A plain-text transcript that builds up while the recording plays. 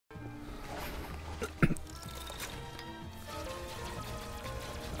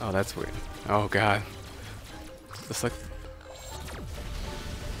Oh, that's weird. Oh god. Looks like.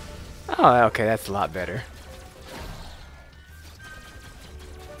 Oh, okay, that's a lot better.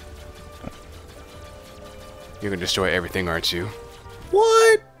 You're gonna destroy everything, aren't you?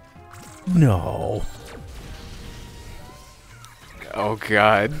 What? No. Oh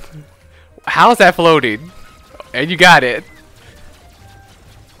god. How's that floating? And you got it.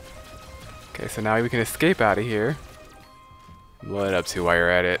 Okay, so now we can escape out of here. Blow it up to while you're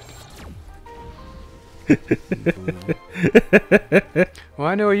at it. Well,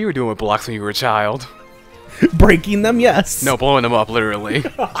 I know what you were doing with blocks when you were a child. Breaking them, yes. No, blowing them up, literally.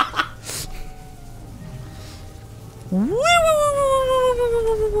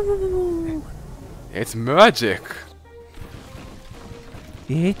 It's magic.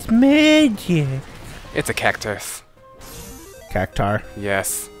 It's magic. It's a cactus. Cactar.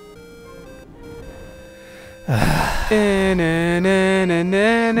 Yes. When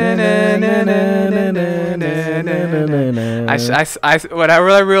I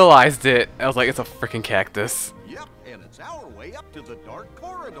really realized it, I was like, it's a freaking cactus. Yep, and it's our way up to the dark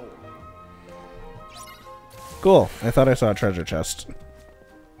corridor. Cool. I thought I saw a treasure chest.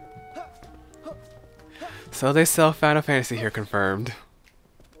 So they sell Final Fantasy here, confirmed.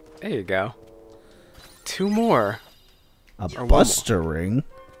 There you go. 2 more. A Or Buster ring.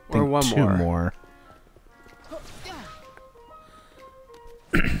 I Or think one 2 more. more.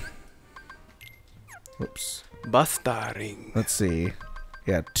 Whoops. Bustering. Let's see.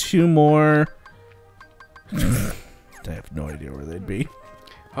 Yeah, 2 more. I have no idea where they'd be.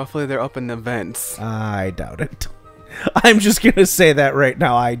 Hopefully they're open events. I doubt it. I'm just gonna say that right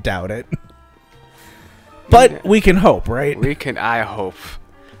now. I doubt it. But Yeah. we can hope, right? We can, I hope.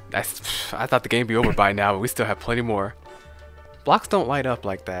 I thought the game would be over by now, but we still have plenty more. Blocks don't light up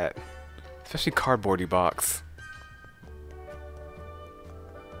like that. Especially cardboardy box.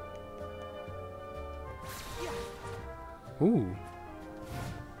 Ooh.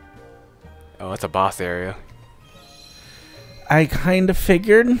 Oh, it's a boss area. I kind of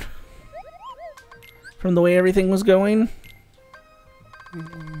figured from the way everything was going.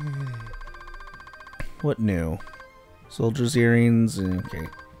 What new? Soldier's earrings. Okay.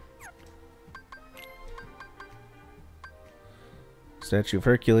 Statue of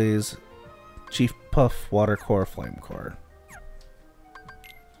Hercules. Chief Puff Water Core Flame Core.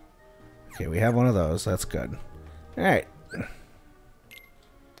 Okay, we have one of those. That's good. Alright.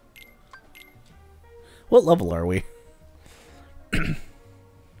 What level are we?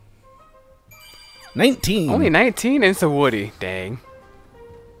 19. Only 19 and it's a Woody. Dang.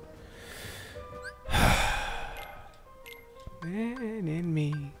 And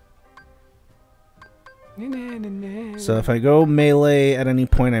me. So if I go melee at any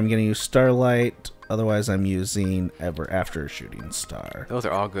point, I'm going to use Starlight. Otherwise, I'm using Ever After Shooting Star. Those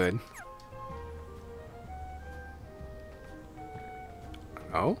are all good.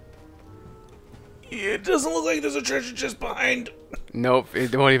 Oh? It doesn't look like there's a treasure chest behind. Nope,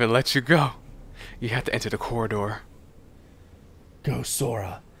 it won't even let you go. You have to enter the corridor. Go,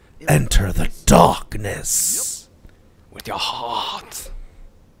 Sora. Enter the darkness. With your heart.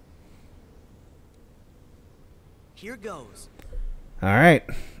 Here goes. All right.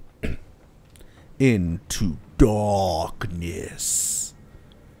 Into darkness.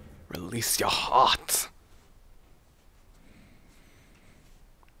 Release your heart.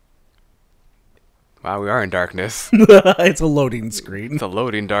 Wow, we are in darkness. It's a loading screen. It's a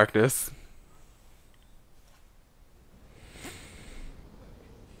loading darkness.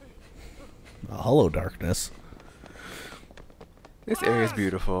 Hello, darkness. This area is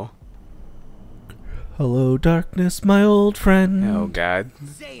beautiful. Hello, darkness, my old friend. Oh god.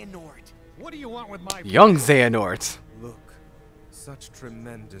 Xehanort. What do you want with my Young Xehanort. Look, such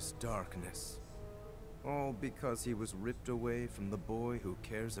tremendous darkness. All because he was ripped away from the boy who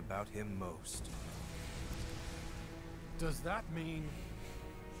cares about him most. Does that mean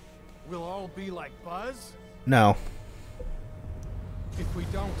we'll all be like Buzz? No. If we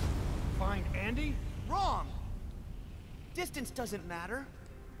don't find Andy? Wrong. Distance doesn't matter.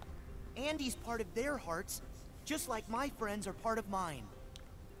 Andy's part of their hearts, just like my friends are part of mine.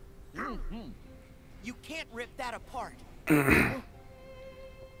 You can't rip that apart.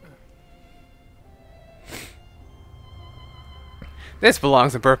 This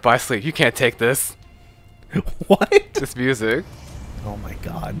belongs in Birth by Sleep. You can't take this. What? This music. Oh my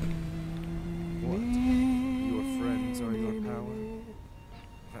god. What? Your friends are your power?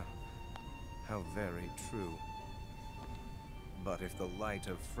 Huh. How very true. But if the light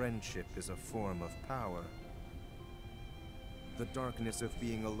of friendship is a form of power, the darkness of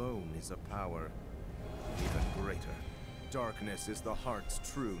being alone is a power even greater. darkness is the heart's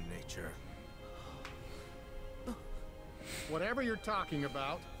true nature. Whatever you're talking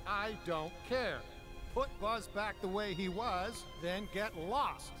about, I don't care. Put Buzz back the way he was, then get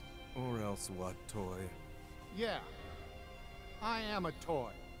lost. Or else what, Toy? Yeah, I am a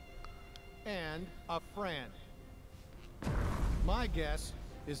toy. And a friend. My guess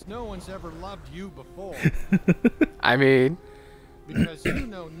is no one's ever loved you before. I mean, Because you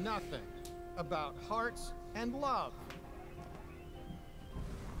know nothing about hearts and love.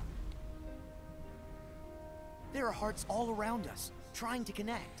 There are hearts all around us, trying to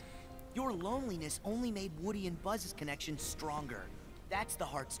connect. Your loneliness only made Woody and Buzz's connection stronger. That's the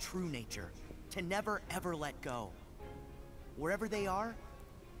heart's true nature, to never ever let go. Wherever they are,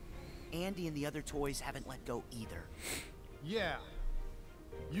 Andy and the other toys haven't let go either. Yeah,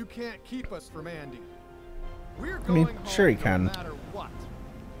 you can't keep us from Andy. We're I mean, going home sure he no can. matter what.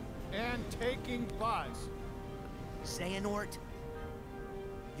 And taking Buzz. Xehanort,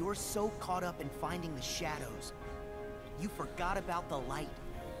 you're so caught up in finding the shadows, you forgot about the light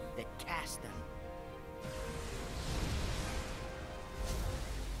that cast them.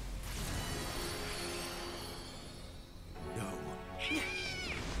 No.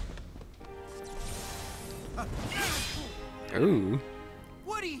 ooh.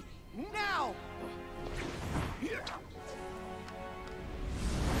 Woody, now!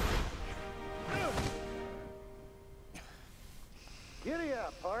 Giddy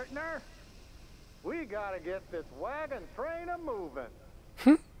up, partner. We gotta get this wagon train a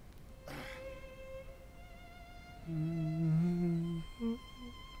moving.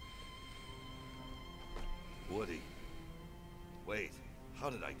 Woody. Wait, how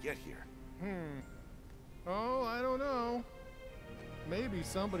did I get here? Oh, I don't know. Maybe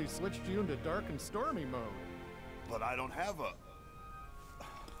somebody switched you into dark and stormy mode. But I don't have a...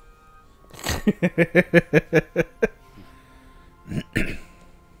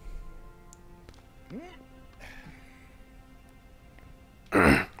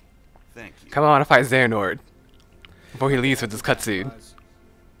 Thank you. Come on, to fight Xehanort before he leaves with this cutscene.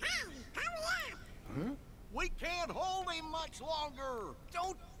 We can't hold him much longer.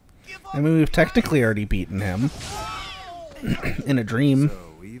 Don't give up! I mean, we've technically already beaten him in a dream.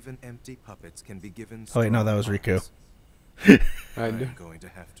 So even empty puppets can be given. Oh wait, no, that was strong Riku. hearts. I I'm know. going to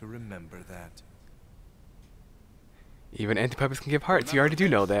have to remember that. Even anti-puppets can give hearts. You already do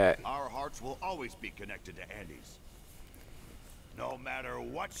know that. Our hearts will always be connected to Andy's. No matter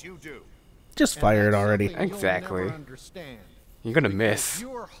what you do. Just fire it That's already. something you'll Exactly. never understand. You're gonna miss.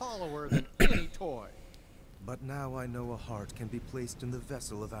 You're hollower than any toy. But now I know a heart can be placed in the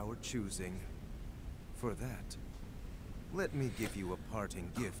vessel of our choosing. For that, let me give you a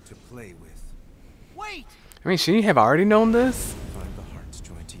parting gift to play with. Wait! I mean, shouldn't you have already known this? Find the heart's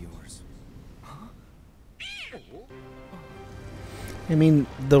joined to yours. I mean,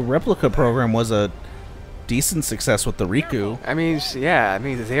 the replica program was a decent success with the Riku. I mean, yeah. I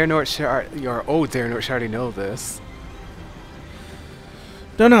mean, Xehanort should, your old Xehanort should already know this.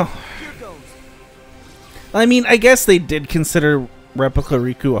 Don't know. Here goes. I mean, I guess they did consider replica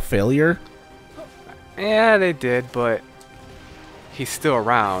Riku a failure. Yeah, they did, but he's still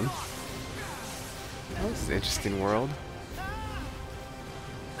around. That's an interesting world.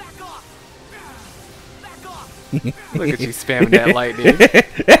 Back off! Back off! Look at you spamming that lightning.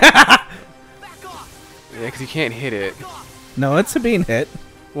 Back off! Yeah, because you can't hit it. No, it's a being hit.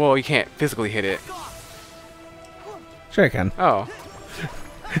 Well, you can't physically hit it. Sure I can. Oh.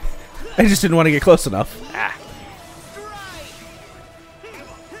 I just didn't want to get close enough. Ah.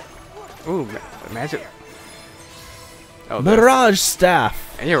 Ooh, magic. Oh, this. Mirage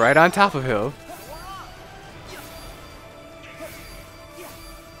Staff. And you're right on top of him.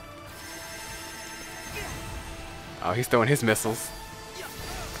 Oh, he's throwing his missiles.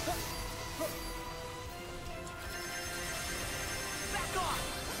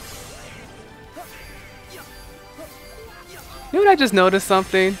 You know what, I just noticed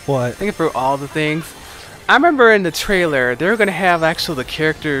something? What? Thinking through all the things. I remember in the trailer, they were going to have actually the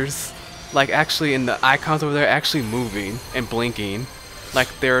characters, like actually in the icons over there, actually moving and blinking. Like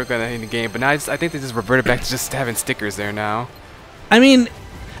they were going to in the game. But now I think they just reverted back to just having stickers there now. I mean,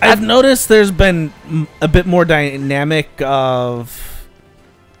 I've noticed there's been a bit more dynamic of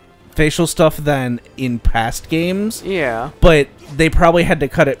facial stuff than in past games. Yeah. But they probably had to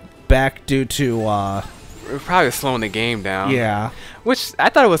cut it back due to, We're probably slowing the game down. yeah. Which I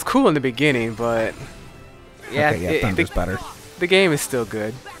thought it was cool in the beginning, but yeah, Okay, yeah, Thunder's better. the game is still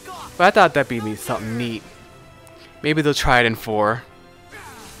good. But I thought that'd be something neat. Maybe they'll try it in 4.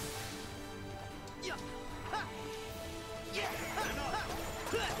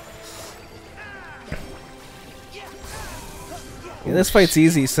 Yeah, this fight's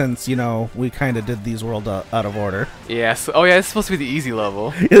easy since, you know, we kind of did these world out of order. Yes. Oh yeah, it's supposed to be the easy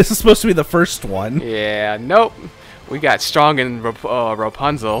level. Yeah, this is supposed to be the first one. Yeah. Nope. We got strong and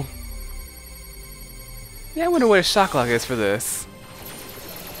Rapunzel. Yeah, I wonder what a shock lock is for this.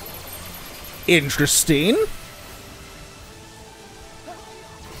 Interesting.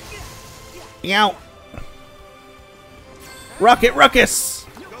 Yow. Rocket Ruckus!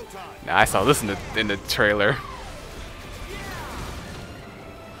 Nah, I saw this in the trailer.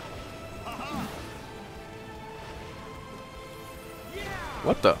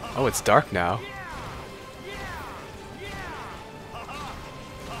 What the? Oh, it's dark now.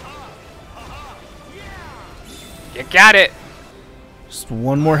 You got it! Just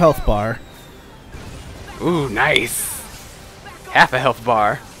one more health bar. Ooh, nice. Half a health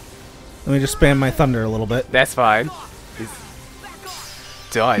bar. Let me just spam my thunder a little bit. That's fine. He's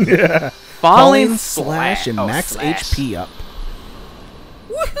done. Yeah. Falling slash and oh, max slash. HP up.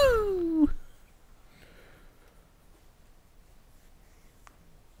 Woohoo!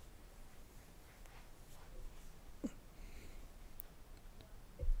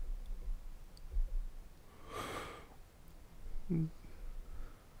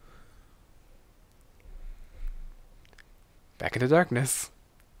 Back into darkness.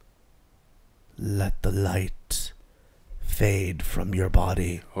 Let the light fade from your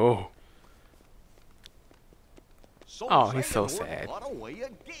body. Oh. Oh, he's so sad. Got away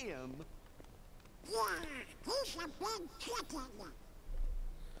again.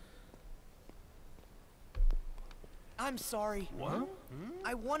 I'm sorry. What?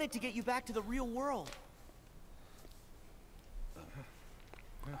 I wanted to get you back to the real world.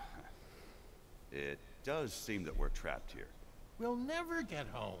 It does seem that we're trapped here. We'll never get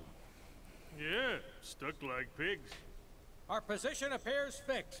home. Yeah, stuck like pigs. Our position appears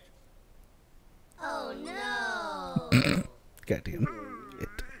fixed. Oh no! Goddamn it.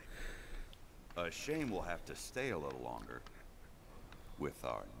 A shame we'll have to stay a little longer with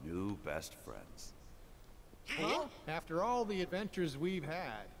our new best friends. Well, after all the adventures we've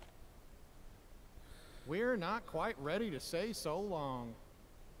had, we're not quite ready to say so long.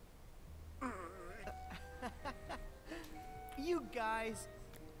 You guys.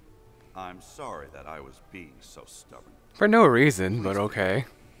 I'm sorry that I was being so stubborn. For no reason, but okay.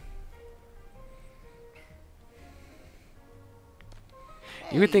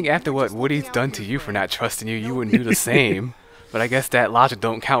 You would think after what Woody's done to you for not trusting you, you wouldn't do the same. But I guess that logic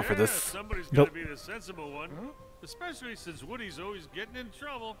don't count for Yeah, this. somebody's Nope. gotta be the sensible one. Especially since Woody's always getting in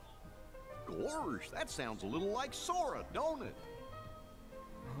trouble. Gosh, that sounds a little like Sora, don't it?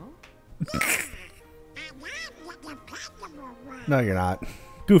 No, you're not.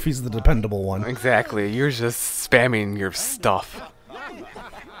 Goofy's the dependable one. Exactly, you're just spamming your stuff.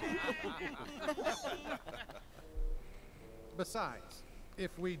 Besides,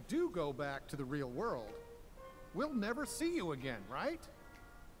 if we do go back to the real world, we'll never see you again, right?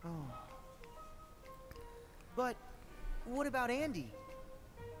 But what about Andy?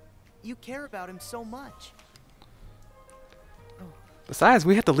 You care about him so much. Besides,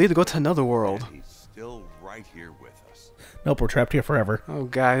 we have to leave to go to another world. And he's still right here with us. Nope, we're trapped here forever. Oh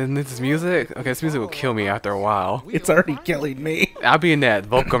god, and this is music? Okay, this music will kill me after a while. It's already killing me. I'll be in that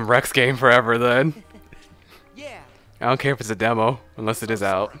Volcom Rex game forever then. Yeah. I don't care if it's a demo, unless it is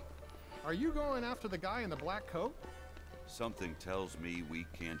out. Are you going after the guy in the black coat? Something tells me we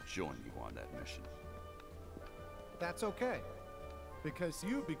can't join you on that mission. That's okay, because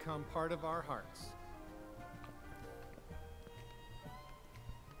you become part of our hearts.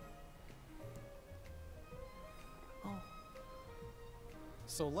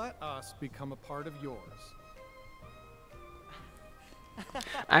 So let us become a part of yours.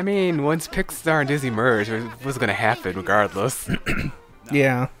 I mean, once Pixar and Disney merged, it was gonna happen regardless.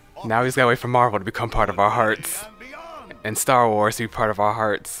 Yeah. Now he's gotta wait for Marvel to become part of our hearts. And beyond. And Star Wars to be part of our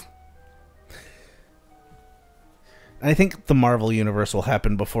hearts. I think the Marvel universe will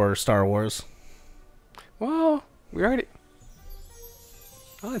happen before Star Wars. Well, we already...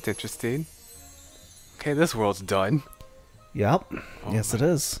 Oh, that's interesting. Okay, this world's done. Yep. Oh Yes, it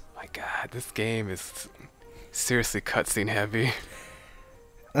is. My god, this game is seriously cutscene heavy.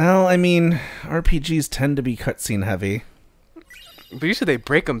 Well, I mean, RPGs tend to be cutscene heavy. But usually they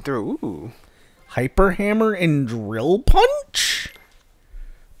break them through. Ooh. Hyper Hammer and Drill Punch?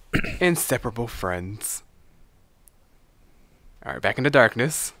 Inseparable friends. Alright, back into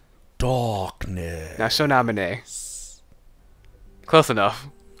darkness. Darkness. Now show nominee. Close enough.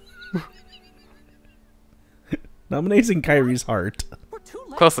 Nominating Kyrie's heart.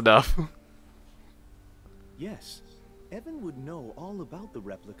 Close enough. Yes, Evan would know all about the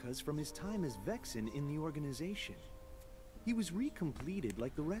replicas from his time as Vexen in the organization. He was recompleted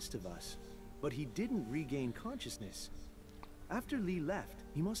like the rest of us, but he didn't regain consciousness. After Lee left,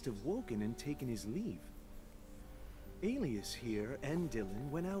 he must have woken and taken his leave. Alias here and Dylan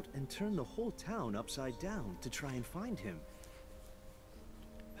went out and turned the whole town upside down to try and find him.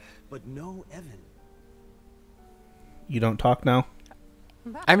 But no Evan. You don't talk now?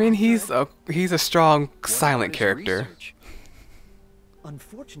 I mean, he's a strong silent character.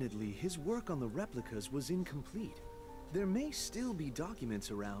 Unfortunately, his work on the replicas was incomplete. There may still be documents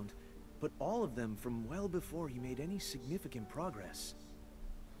around, but all of them from well before he made any significant progress.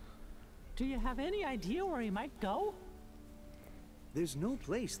 Do you have any idea where he might go? There's no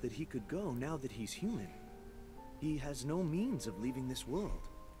place that he could go now that he's human. He has no means of leaving this world.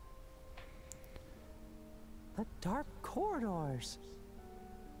 The dark corridors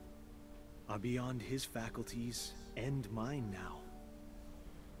are beyond his faculties and mine now.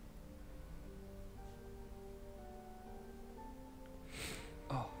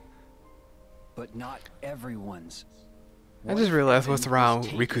 Oh, but not everyone's. I just realized what's around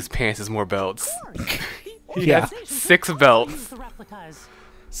Riku's pants is more belts. Yeah. 6 belts.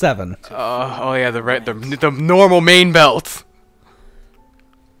 7. Oh yeah, the normal main belt.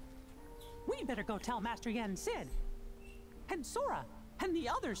 We better go tell Master Yen Sid. And Sora. And the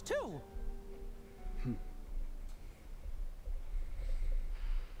others too.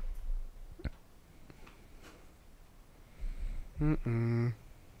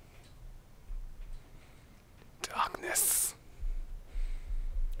 Darkness.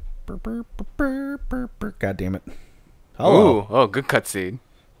 God damn it. Hello. Ooh, oh, good cutscene.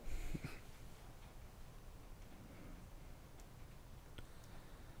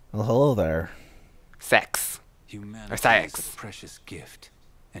 Well, hello there. Sex. Humanity Or sex. is a precious gift,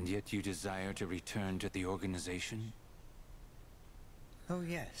 and yet you desire to return to the organization? Oh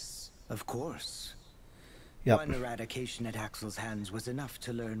yes, of course. Yep. One eradication at Axel's hands was enough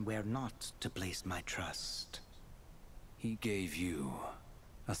to learn where not to place my trust. He gave you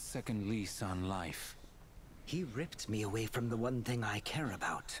a second lease on life. He ripped me away from the one thing I care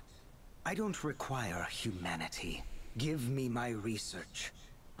about. I don't require humanity. Give me my research.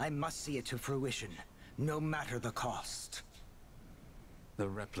 I must see it to fruition, no matter the cost. The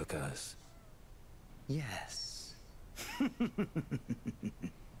replicas. Yes.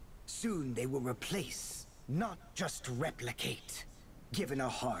 Soon they will replace, not just replicate. Given a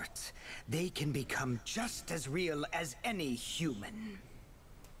heart, they can become just as real as any human.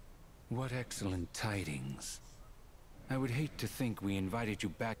 What excellent tidings. I would hate to think we invited you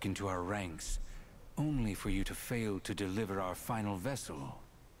back into our ranks, only for you to fail to deliver our final vessel,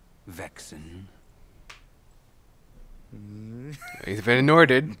 Vexen. He's been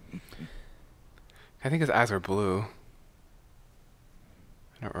anointed. I think his eyes were blue.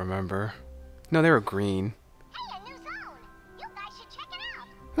 I don't remember. No, they were green. Hey, a new zone. You guys should check it out.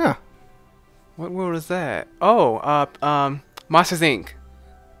 Huh. What world is that? Oh, Monsters Inc.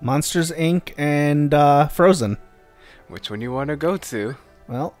 Monsters Inc. and Frozen. Which one you want to go to?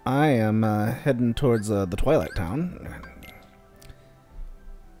 Well, I am heading towards the Twilight Town.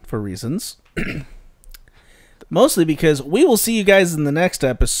 For reasons. Mostly because we will see you guys in the next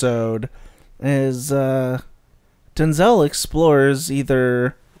episode as Denzel explores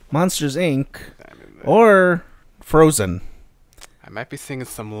either Monsters Inc. or Frozen. I might be singing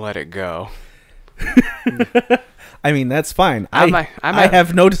some Let It Go. I mean, that's fine. I might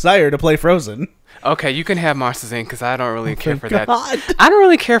have no desire to play Frozen. Okay, you can have Monsters Inc. because I don't really care for God. that. I don't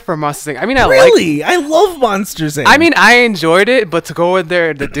really care for Monsters Inc. I mean, I love Monsters Inc. I mean, I enjoyed it, but to go in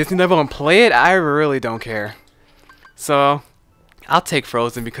there, the Disney level, and play it, I really don't care. So, I'll take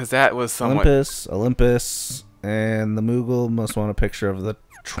Frozen because that was somewhat... Olympus, and the Moogle must want a picture of the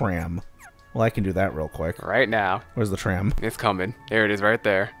tram. Well, I can do that real quick. Right now. Where's the tram? It's coming. There it is, right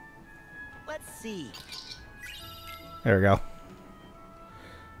there. Let's see. There we go.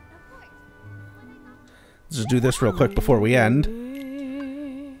 Let's just do this real quick before we end.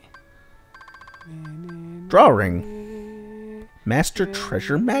 Drawing. Master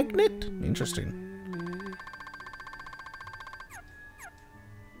Treasure Magnet? Interesting.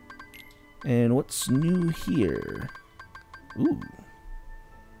 And what's new here? Ooh.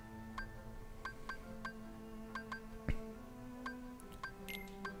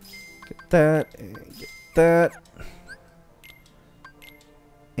 Get that, and get that.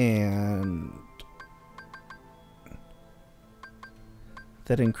 And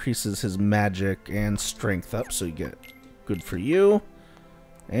that increases his magic and strength up, so you get good for you.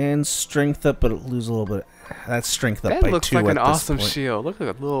 And strength up, but it loses a little bit. That's strength up by 2 at this point. That looks like an awesome shield. Look at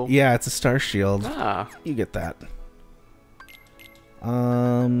a little... Yeah, it's a star shield. Ah. You get that.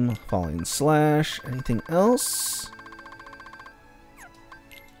 Falling slash. Anything else?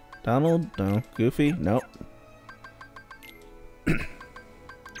 Donald? No. Goofy? Nope.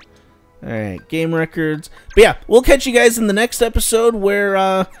 Alright, game records. But yeah, we'll catch you guys in the next episode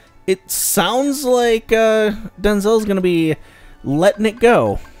where it sounds like Denzel's going to be letting it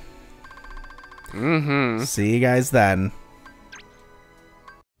go. Mm-hmm. See you guys then.